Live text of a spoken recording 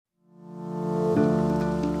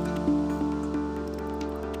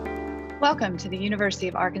Welcome to the University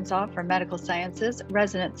of Arkansas for Medical Sciences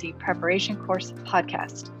Residency Preparation Course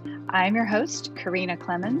podcast. I am your host, Karina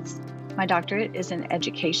Clemmons. My doctorate is in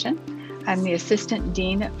education. I'm the Assistant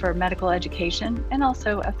Dean for Medical Education and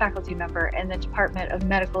also a faculty member in the Department of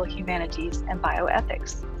Medical Humanities and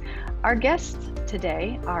Bioethics. Our guests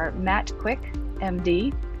today are Matt Quick,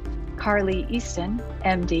 MD, Carly Eastin,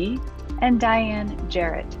 MD, and Diane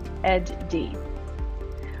Jarrett, Ed.D.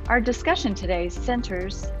 Our discussion today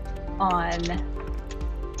centers on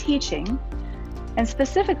teaching, and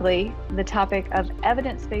specifically the topic of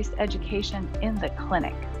evidence-based education in the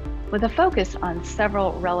clinic, with a focus on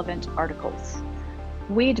several relevant articles.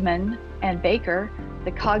 Weidman and Baker,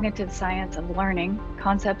 The Cognitive Science of Learning,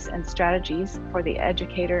 Concepts and Strategies for the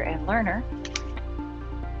Educator and Learner,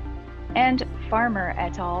 and Farmer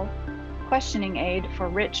et al., Questioning Aid for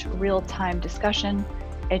Rich Real-Time Discussion,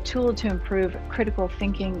 a tool to improve critical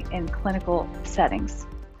thinking in clinical settings.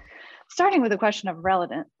 Starting with the question of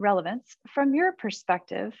relevance, from your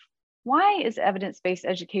perspective, why is evidence-based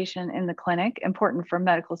education in the clinic important for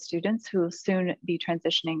medical students who will soon be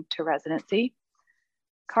transitioning to residency?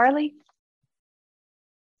 Carly?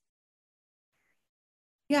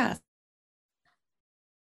 Yeah,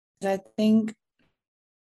 I think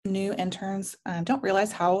new interns don't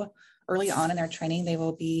realize how early on in their training they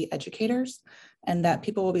will be educators, and that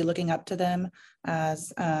people will be looking up to them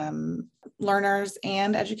as learners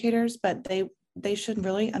and educators, but they should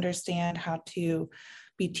really understand how to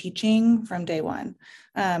be teaching from day one.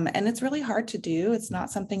 And it's really hard to do. It's not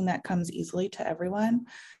something that comes easily to everyone,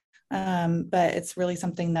 but it's really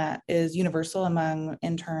something that is universal among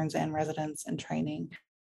interns and residents in training.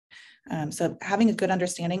 So having a good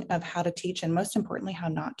understanding of how to teach, and most importantly, how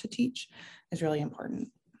not to teach, is really important.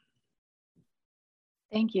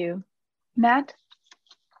 Thank you. Matt?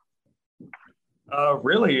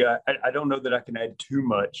 Really, I don't know that I can add too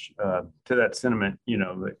much to that sentiment,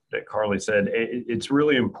 that Carly said. It's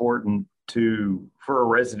really important for a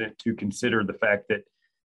resident to consider the fact that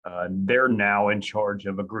they're now in charge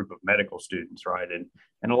of a group of medical students, right?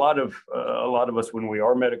 And a lot of us, when we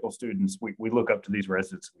are medical students, we look up to these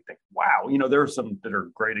residents and we think, wow, there are some that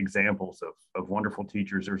are great examples of wonderful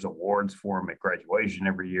teachers. There's awards for them at graduation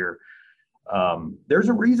every year. There's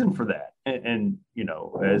a reason for that. And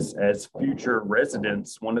as future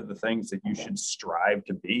residents, one of the things that you should strive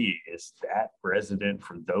to be is that resident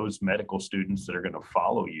for those medical students that are going to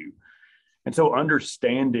follow you. And so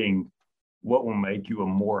understanding what will make you a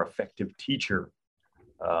more effective teacher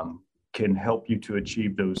can help you to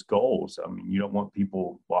achieve those goals. I mean, you don't want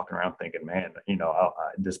people walking around thinking, man,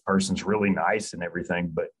 this person's really nice and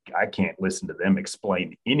everything, but I can't listen to them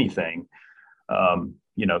explain anything.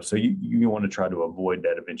 So you want to try to avoid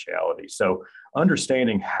that eventuality. So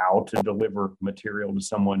understanding how to deliver material to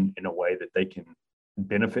someone in a way that they can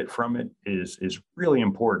benefit from it is really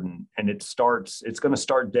important. And it's going to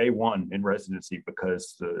start day one in residency,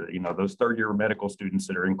 because those third-year medical students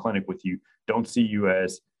that are in clinic with you don't see you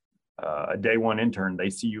as a day one intern. They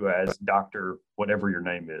see you as Dr. whatever your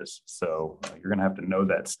name is. So you're going to have to know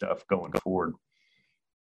that stuff going forward.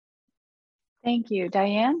 Thank you.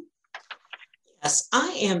 Diane? Yes,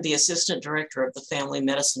 I am the Assistant Director of the Family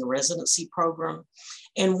Medicine Residency Program.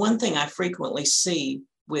 And one thing I frequently see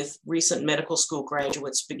with recent medical school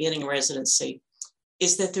graduates beginning residency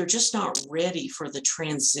is that they're just not ready for the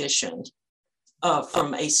transition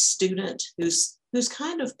from a student who's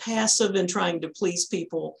kind of passive and trying to please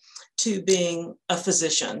people to being a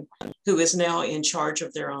physician who is now in charge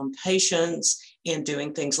of their own patients and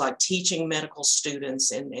doing things like teaching medical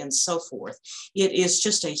students and so forth. It is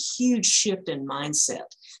just a huge shift in mindset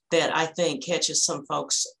that I think catches some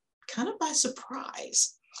folks kind of by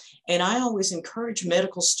surprise. And I always encourage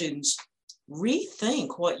medical students,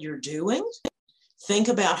 rethink what you're doing, think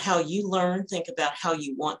about how you learn, think about how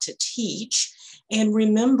you want to teach, and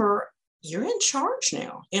remember, you're in charge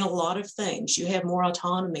now in a lot of things. You have more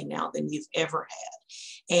autonomy now than you've ever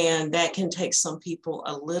had. And that can take some people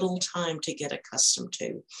a little time to get accustomed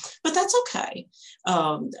to, but that's okay.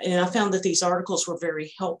 And I found that these articles were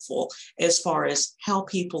very helpful as far as how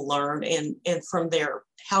people learn, and from there,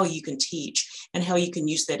 how you can teach and how you can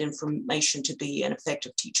use that information to be an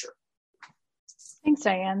effective teacher. Thanks,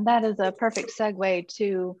 Diane. That is a perfect segue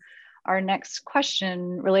to our next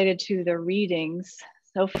question related to the readings.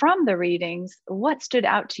 So from the readings, what stood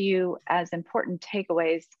out to you as important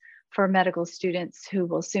takeaways for medical students who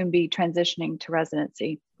will soon be transitioning to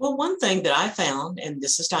residency? Well, one thing that I found, and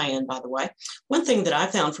this is Diane, by the way, one thing that I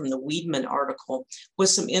found from the Weidman article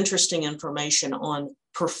was some interesting information on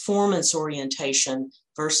performance orientation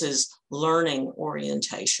versus learning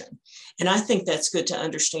orientation. And I think that's good to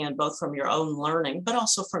understand both from your own learning, but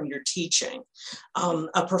also from your teaching.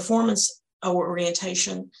 A performance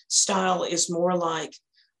orientation style is more like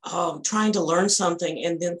trying to learn something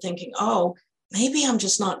and then thinking, oh, maybe I'm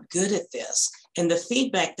just not good at this. And the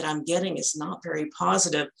feedback that I'm getting is not very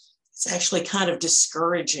positive. It's actually kind of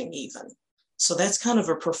discouraging even. So that's kind of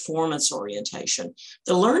a performance orientation.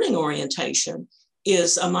 The learning orientation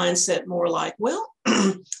is a mindset more like, well,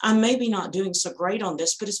 I'm maybe not doing so great on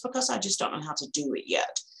this, but it's because I just don't know how to do it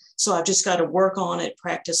yet. So I've just got to work on it,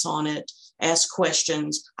 practice on it, ask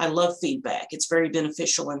questions. I love feedback. It's very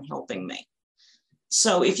beneficial in helping me.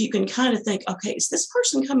 So if you can kind of think, okay, is this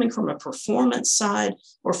person coming from a performance side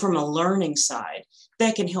or from a learning side?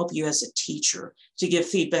 That can help you as a teacher to give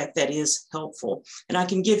feedback that is helpful. And I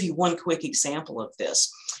can give you one quick example of this.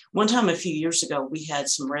 One time a few years ago, we had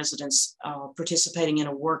some residents participating in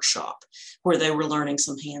a workshop where they were learning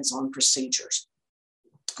some hands-on procedures.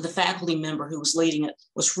 The faculty member who was leading it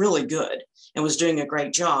was really good and was doing a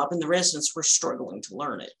great job, and the residents were struggling to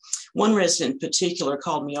learn it. One resident in particular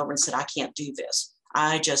called me over and said, I can't do this.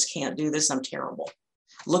 I just can't do this. I'm terrible.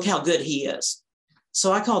 Look how good he is.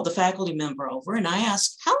 So I called the faculty member over and I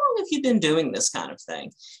asked, how long have you been doing this kind of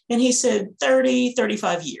thing? And he said, 30,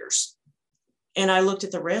 35 years. And I looked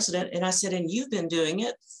at the resident and I said, and you've been doing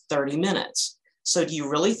it 30 minutes. So do you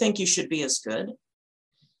really think you should be as good?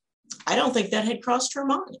 I don't think that had crossed her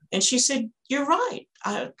mind. And she said, you're right.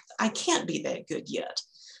 I can't be that good yet.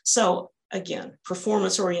 So again,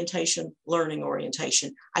 performance orientation, learning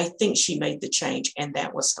orientation. I think she made the change and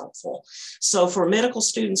that was helpful. So for medical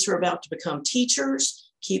students who are about to become teachers,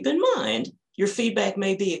 keep in mind, your feedback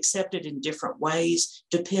may be accepted in different ways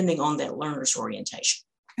depending on that learner's orientation.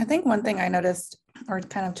 I think one thing I noticed or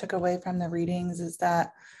kind of took away from the readings is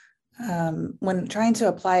that when trying to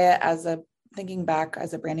apply it thinking back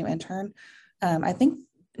as a brand new intern, I think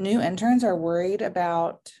new interns are worried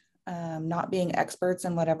about not being experts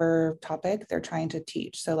in whatever topic they're trying to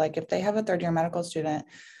teach. So like if they have a third-year medical student,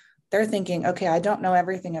 they're thinking, okay, I don't know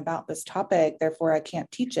everything about this topic, therefore I can't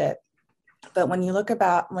teach it. But when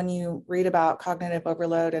you read about cognitive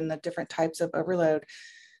overload and the different types of overload,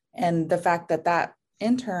 and the fact that that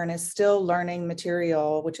intern is still learning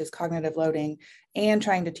material, which is cognitive loading, and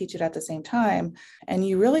trying to teach it at the same time. And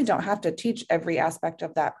you really don't have to teach every aspect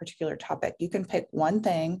of that particular topic. You can pick one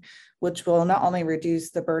thing, which will not only reduce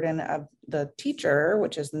the burden of the teacher,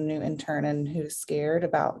 which is the new intern and who's scared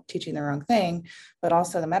about teaching the wrong thing, but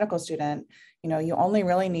also the medical student. You only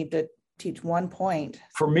really need to teach one point.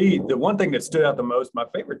 For me, the one thing that stood out the most, my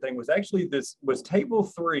favorite thing was actually table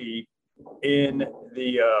 3 in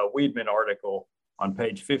the Weidman article on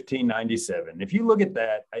page 1597. If you look at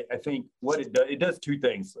that, I think what it does two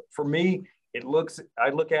things. For me, I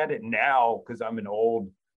look at it now because I'm an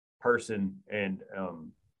old person and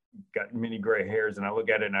got many gray hairs, and I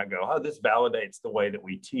look at it and I go, oh, this validates the way that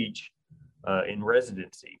we teach in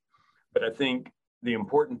residency. But I think the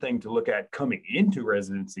important thing to look at coming into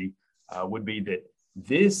residency would be that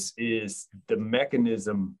this is the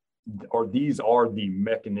mechanism, or these are the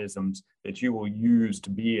mechanisms that you will use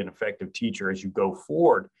to be an effective teacher as you go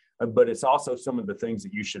forward. But it's also some of the things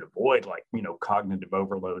that you should avoid, like, cognitive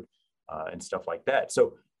overload and stuff like that.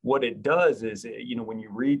 So what it does is, when you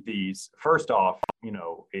read these, first off,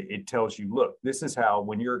 it tells you, look, this is how,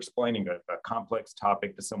 when you're explaining a complex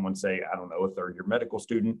topic to someone, say, I don't know, a third-year medical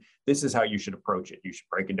student, this is how you should approach it. You should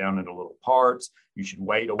break it down into little parts. You should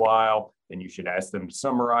wait a while, then you should ask them to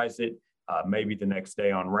summarize it. Maybe the next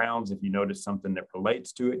day on rounds, if you notice something that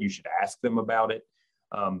relates to it, you should ask them about it.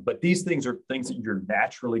 But these things are things that you're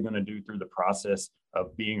naturally going to do through the process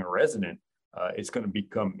of being a resident. It's going to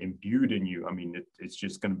become imbued in you. I mean, it's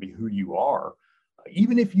just going to be who you are.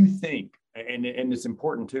 Even if you think, and it's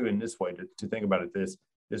important too in this way to think about it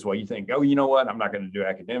this way, you think, oh, you know what? I'm not going to do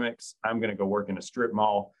academics. I'm going to go work in a strip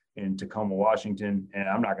mall in Tacoma, Washington, and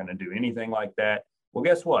I'm not going to do anything like that. Well,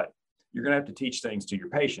 guess what? You're going to have to teach things to your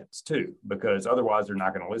patients too, because otherwise they're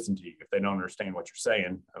not going to listen to you if they don't understand what you're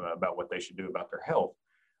saying about what they should do about their health.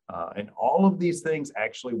 And all of these things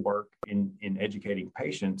actually work in educating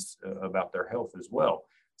patients about their health as well.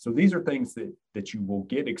 So these are things that you will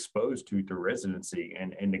get exposed to through residency.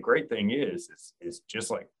 And the great thing is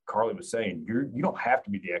just like Carly was saying, you don't have to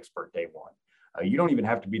be the expert day one. You don't even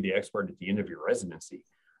have to be the expert at the end of your residency.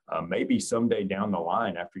 Maybe someday down the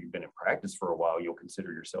line, after you've been in practice for a while, you'll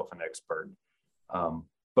consider yourself an expert.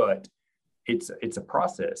 But it's a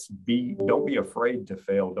process. Don't be afraid to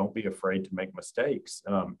fail. Don't be afraid to make mistakes.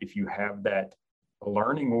 If you have that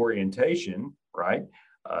learning orientation, right,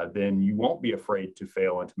 then you won't be afraid to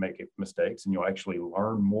fail and to make mistakes, and you'll actually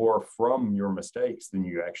learn more from your mistakes than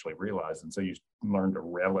you actually realize. And so you learn to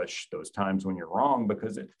relish those times when you're wrong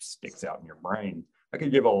because it sticks out in your brain. I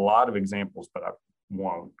could give a lot of examples, but I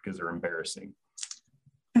won't because they're embarrassing.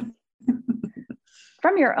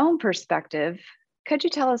 From your own perspective, could you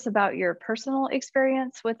tell us about your personal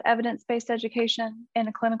experience with evidence-based education in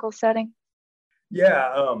a clinical setting?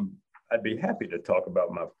 Yeah, I'd be happy to talk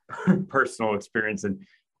about my personal experience in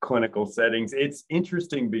clinical settings. It's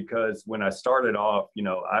interesting because when I started off,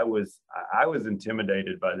 I was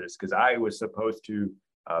intimidated by this because I was supposed to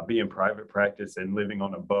be in private practice and living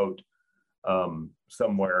on a boat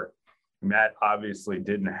somewhere. And that obviously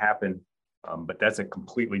didn't happen, but that's a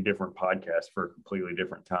completely different podcast for a completely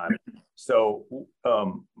different time. So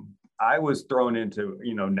I was thrown into,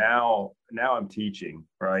 now I'm teaching,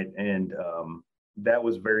 right? And that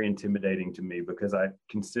was very intimidating to me because I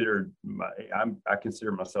consider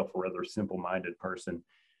myself a rather simple-minded person,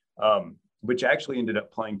 which actually ended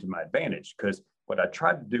up playing to my advantage because what I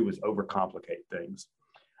tried to do was overcomplicate things.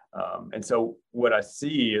 And so what I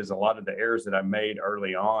see is a lot of the errors that I made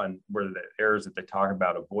early on were the errors that they talk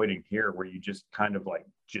about avoiding here, where you just kind of like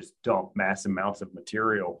just dump mass amounts of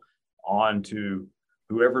material onto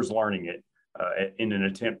whoever's learning it in an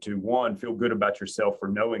attempt to, one, feel good about yourself for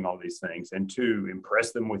knowing all these things, and two,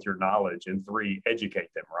 impress them with your knowledge, and three,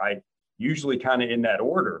 educate them, right? Usually kind of in that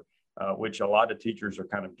order, which a lot of teachers are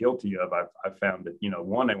kind of guilty of. I've found that,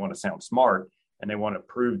 one, they want to sound smart and they want to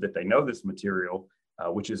prove that they know this material,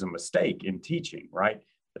 which is a mistake in teaching, right?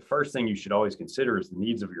 The first thing you should always consider is the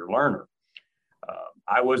needs of your learner.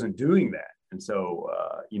 I wasn't doing that. And so,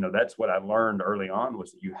 that's what I learned early on,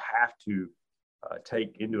 was that you have to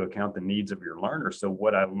take into account the needs of your learner. So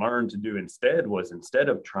what I learned to do instead was, instead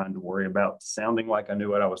of trying to worry about sounding like I knew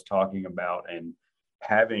what I was talking about and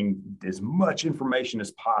having as much information as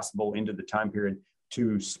possible into the time period,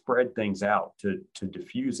 to spread things out, to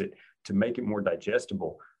diffuse it, to make it more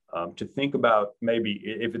digestible, to think about, maybe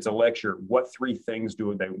if it's a lecture, what 3 things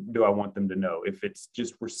do I want them to know? If it's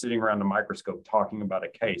just we're sitting around the microscope talking about a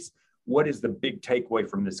case, what is the big takeaway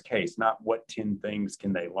from this case? Not what 10 things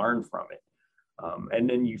can they learn from it. And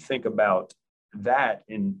then you think about that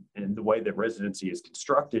in the way that residency is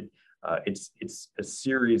constructed. It's a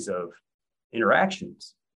series of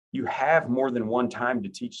interactions. You have more than one time to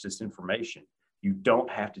teach this information. You don't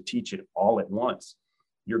have to teach it all at once.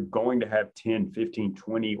 You're going to have 10, 15,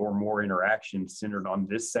 20 or more interactions centered on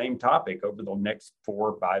this same topic over the next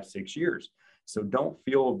 4, 5, 6 years. So don't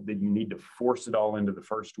feel that you need to force it all into the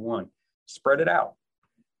first one. Spread it out.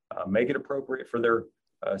 Make it appropriate for their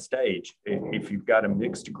stage. If you've got a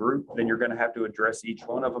mixed group, then you're going to have to address each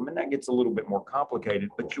one of them, and that gets a little bit more complicated,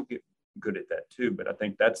 but you'll get good at that too. But I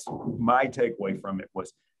think that's my takeaway from it,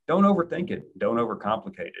 was don't overthink it, don't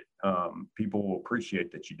overcomplicate it. People will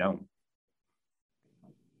appreciate that you don't.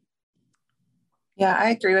 Yeah,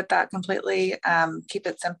 I agree with that completely. Keep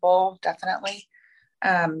it simple, definitely.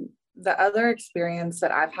 The other experience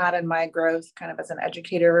that I've had in my growth kind of as an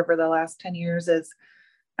educator over the last 10 years is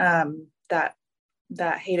that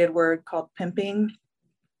hated word called pimping,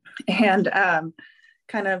 and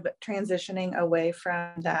kind of transitioning away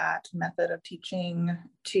from that method of teaching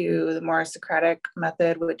to the more Socratic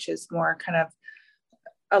method, which is more kind of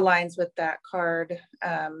aligns with that card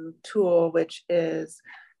tool, which is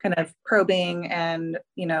kind of probing and,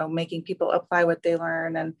 making people apply what they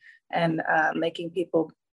learn, and making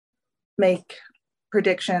people make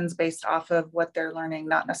predictions based off of what they're learning,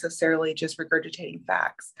 not necessarily just regurgitating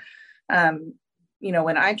facts.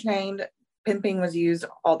 When I trained, pimping was used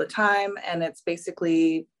all the time, and it's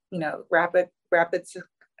basically, rapid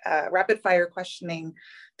fire questioning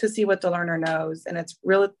to see what the learner knows. And it's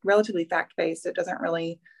relatively fact-based. It doesn't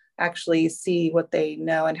really actually see what they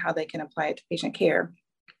know and how they can apply it to patient care.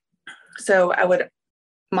 So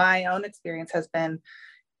my own experience has been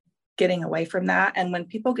getting away from that. And when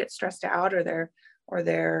people get stressed out or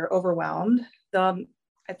they're overwhelmed,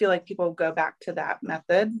 I feel like people go back to that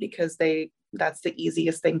method because that's the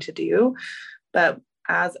easiest thing to do. But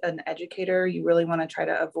as an educator, you really want to try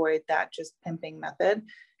to avoid that just pimping method.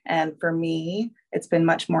 And for me, it's been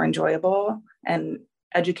much more enjoyable and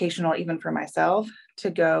educational, even for myself, to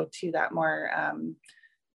go to that more,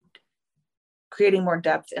 creating more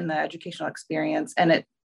depth in the educational experience.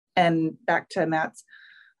 And back to Matt's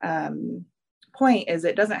point, is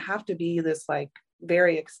it doesn't have to be this like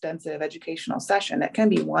very extensive educational session. It can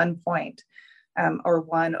be one point or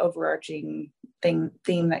one overarching theme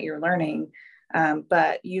that you're learning,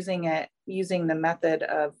 but using the method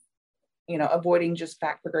of, avoiding just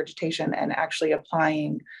fact regurgitation and actually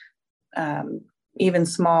applying even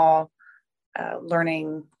small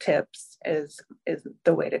learning tips is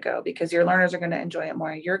the way to go, because your learners are going to enjoy it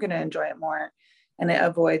more. You're going to enjoy it more. And it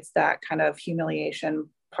avoids that kind of humiliation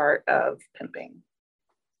part of pimping.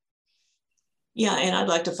 Yeah, and I'd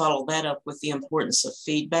like to follow that up with the importance of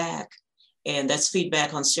feedback. And that's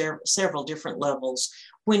feedback on several different levels.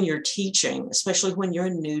 When you're teaching, especially when you're a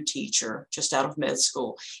new teacher just out of med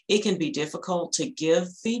school, it can be difficult to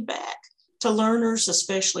give feedback to learners,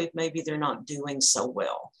 especially if maybe they're not doing so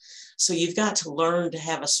well. So you've got to learn to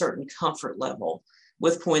have a certain comfort level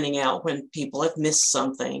with pointing out when people have missed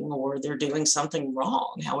something or they're doing something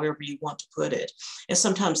wrong, however you want to put it. And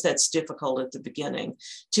sometimes that's difficult at the beginning,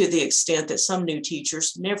 to the extent that some new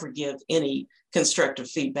teachers never give any constructive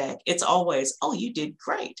feedback. It's always, oh, you did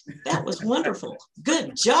great. That was wonderful.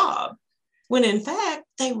 Good job. When in fact,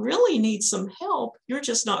 they really need some help. You're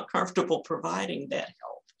just not comfortable providing that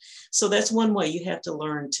help. So that's one way you have to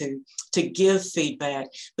learn to give feedback,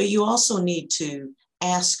 but you also need to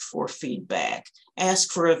ask for feedback,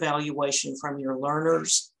 ask for evaluation from your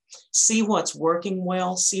learners, see what's working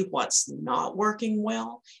well, see what's not working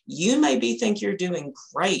well. You maybe think you're doing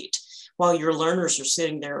great while your learners are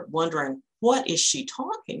sitting there wondering, what is she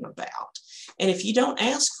talking about? And if you don't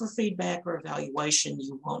ask for feedback or evaluation,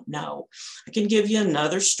 you won't know. I can give you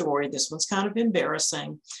another story. This one's kind of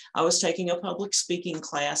embarrassing. I was taking a public speaking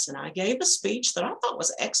class and I gave a speech that I thought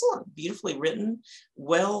was excellent, beautifully written,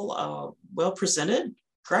 well presented,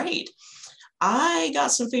 great. I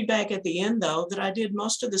got some feedback at the end, though, that I did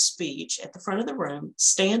most of the speech at the front of the room,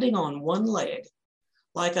 standing on one leg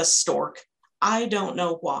like a stork. I don't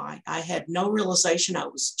know why. I had no realization I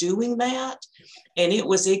was doing that. And it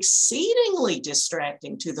was exceedingly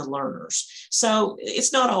distracting to the learners. So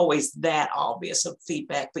it's not always that obvious of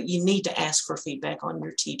feedback, but you need to ask for feedback on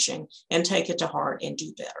your teaching and take it to heart and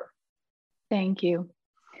do better. Thank you.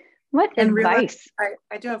 What And advice?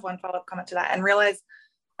 I do have one follow-up comment to that, and realize,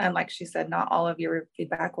 like she said, not all of your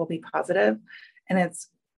feedback will be positive. And it's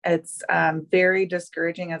very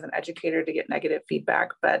discouraging as an educator to get negative feedback,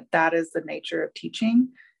 but that is the nature of teaching,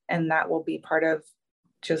 and that will be part of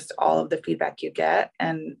just all of the feedback you get.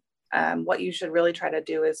 And what you should really try to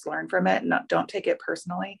do is learn from it. Don't take it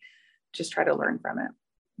personally, just try to learn from it.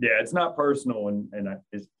 Yeah, it's not personal, and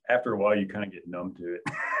it's, after a while you kind of get numb to it.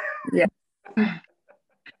 Yeah.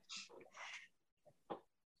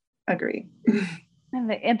 Agree. And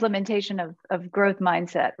the implementation of growth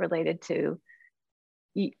mindset related to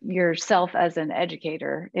yourself as an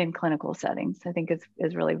educator in clinical settings, I think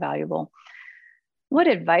is really valuable. What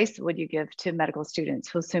advice would you give to medical students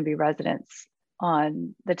who will soon be residents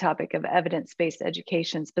on the topic of evidence-based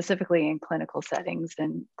education, specifically in clinical settings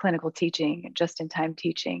and clinical teaching, just-in-time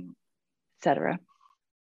teaching, et cetera?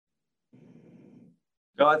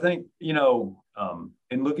 So I think,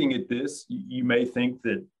 in looking at this, you may think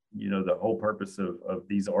that, the whole purpose of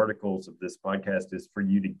these articles, of this podcast, is for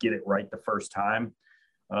you to get it right the first time.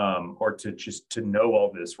 Or to know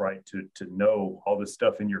all this, right? To know all this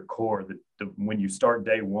stuff in your core that when you start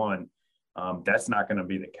day one, that's not going to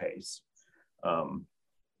be the case.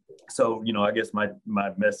 So, I guess my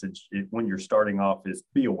message when you're starting off is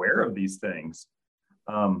be aware of these things,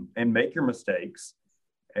 and make your mistakes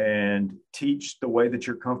and teach the way that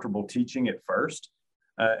you're comfortable teaching at first,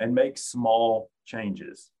 and make small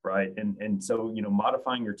changes, right? And so,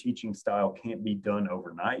 modifying your teaching style can't be done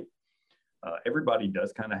overnight. Everybody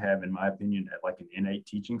does kind of have, in my opinion, like an innate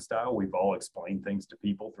teaching style. We've all explained things to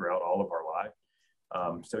people throughout all of our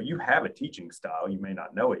life. So you have a teaching style. You may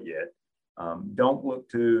not know it yet. Don't look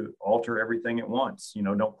to alter everything at once.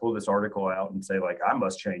 Don't pull this article out and say, like, I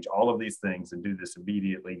must change all of these things and do this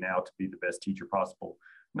immediately now to be the best teacher possible.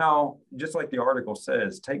 No, just like the article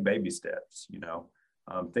says, take baby steps.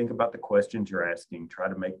 Think about the questions you're asking. Try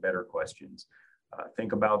to make better questions.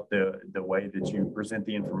 Think about the way that you present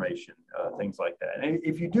the information, things like that. And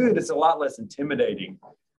if you do it, it's a lot less intimidating,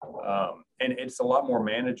 and it's a lot more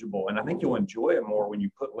manageable. And I think you'll enjoy it more when you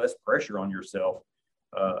put less pressure on yourself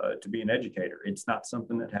to be an educator. It's not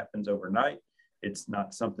something that happens overnight. It's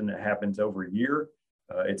not something that happens over a year.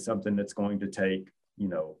 It's something that's going to take,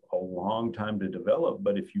 a long time to develop.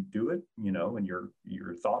 But if you do it, and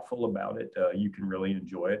you're thoughtful about it, you can really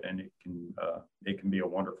enjoy it, and it can be a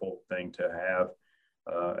wonderful thing to have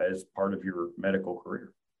as part of your medical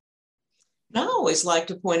career. I always like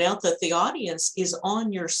to point out that the audience is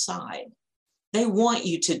on your side. They want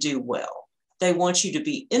you to do well. They want you to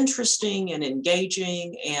be interesting and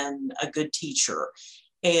engaging and a good teacher.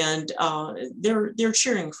 And they're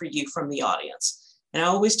cheering for you from the audience. And I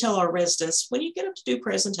always tell our residents, when you get up to do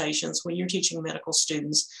presentations, when you're teaching medical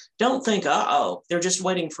students, don't think, uh-oh, they're just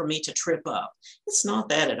waiting for me to trip up. It's not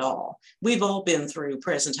that at all. We've all been through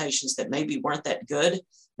presentations that maybe weren't that good,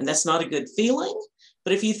 and that's not a good feeling.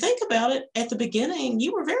 But if you think about it, at the beginning,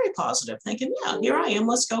 you were very positive, thinking, yeah, here I am,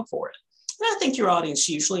 let's go for it. And I think your audience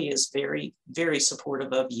usually is very, very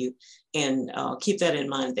supportive of you. And keep that in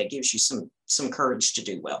mind. That gives you some courage to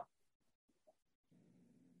do well.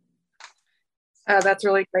 That's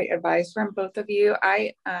really great advice from both of you.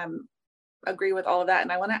 I agree with all of that.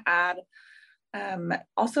 And I want to add,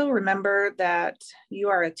 also remember that you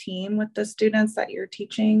are a team with the students that you're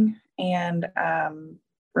teaching, and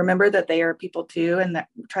remember that they are people too, and that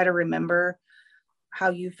try to remember how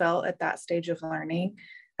you felt at that stage of learning.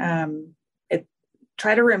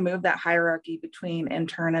 Try to remove that hierarchy between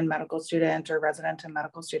intern and medical student, or resident and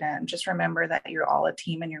medical student, and just remember that you're all a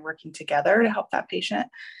team and you're working together to help that patient.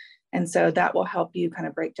 And so that will help you kind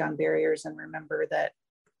of break down barriers and remember that,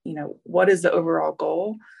 you know, what is the overall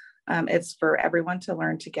goal? It's for everyone to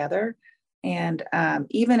learn together. And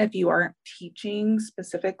even if you aren't teaching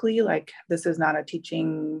specifically, like this is not a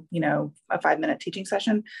teaching, you know, a 5-minute teaching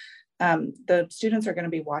session, the students are going to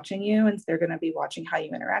be watching you, and they're going to be watching how you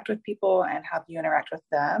interact with people and how you interact with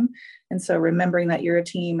them. And so remembering that you're a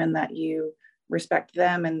team and that you respect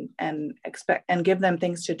them and expect and give them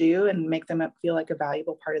things to do and make them feel like a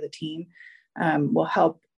valuable part of the team will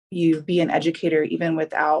help you be an educator even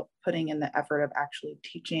without putting in the effort of actually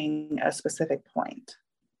teaching a specific point.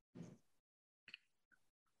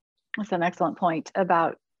 That's an excellent point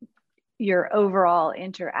about your overall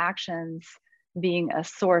interactions being a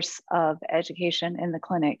source of education in the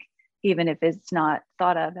clinic, even if it's not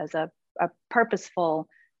thought of as a purposeful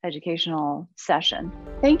educational session.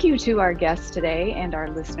 Thank you to our guests today and our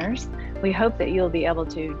listeners. We hope that you'll be able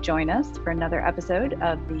to join us for another episode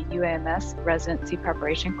of the UAMS Residency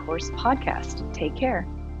Preparation Course podcast. Take care.